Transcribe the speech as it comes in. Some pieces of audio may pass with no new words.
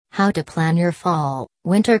How to plan your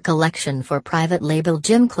fall/winter collection for private label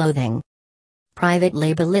gym clothing. Private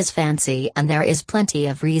label is fancy and there is plenty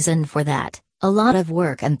of reason for that. A lot of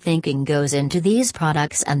work and thinking goes into these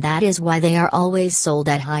products and that is why they are always sold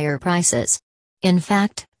at higher prices. In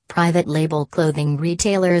fact, private label clothing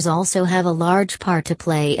retailers also have a large part to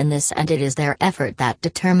play in this and it is their effort that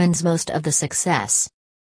determines most of the success.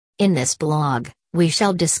 In this blog, we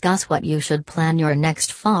shall discuss what you should plan your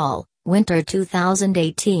next fall/winter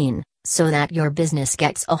 2018, so that your business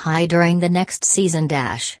gets a high during the next season.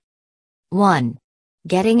 1.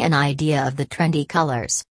 Getting an idea of the trendy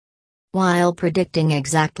colors. While predicting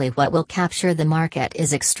exactly what will capture the market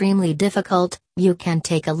is extremely difficult, you can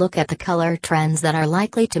take a look at the color trends that are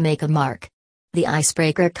likely to make a mark. The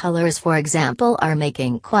icebreaker colors, for example, are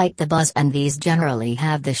making quite the buzz and these generally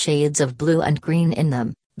have the shades of blue and green in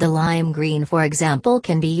them. The lime green, for example,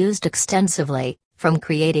 can be used extensively, from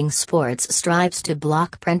creating sports stripes to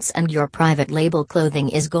block prints, and your private label clothing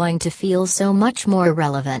is going to feel so much more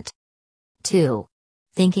relevant. 2.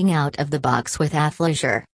 Thinking out of the box with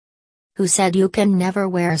athleisure. Who said you can never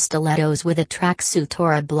wear stilettos with a tracksuit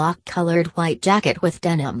or a block-colored white jacket with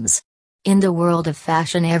denims? In the world of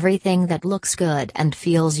fashion, everything that looks good and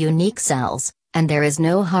feels unique sells, and there is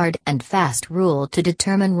no hard and fast rule to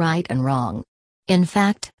determine right and wrong. In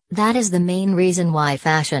fact, that is the main reason why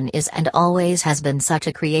fashion is and always has been such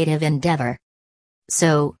a creative endeavor.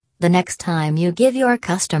 So, the next time you give your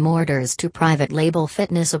custom orders to private label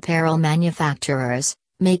fitness apparel manufacturers,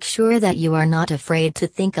 make sure that you are not afraid to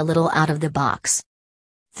think a little out of the box.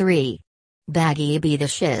 3. Baggy be the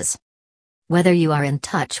shiz. Whether you are in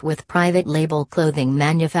touch with private label clothing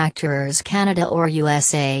manufacturers Canada or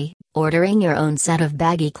USA, ordering your own set of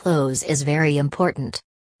baggy clothes is very important.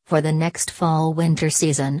 For the next fall/winter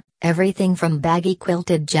season, everything from baggy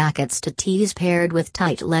quilted jackets to tees paired with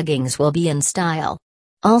tight leggings will be in style.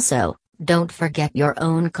 Also, don't forget your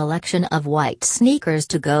own collection of white sneakers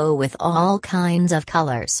to go with all kinds of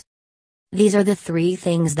colors. These are the 3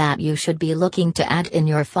 things that you should be looking to add in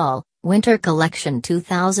your fall/winter collection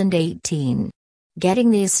 2018.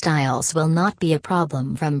 Getting these styles will not be a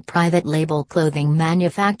problem from private label clothing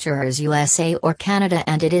manufacturers USA or Canada,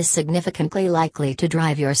 and it is significantly likely to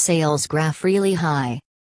drive your sales graph really high.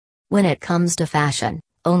 When it comes to fashion,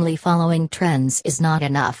 only following trends is not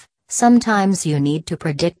enough, sometimes you need to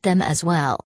predict them as well.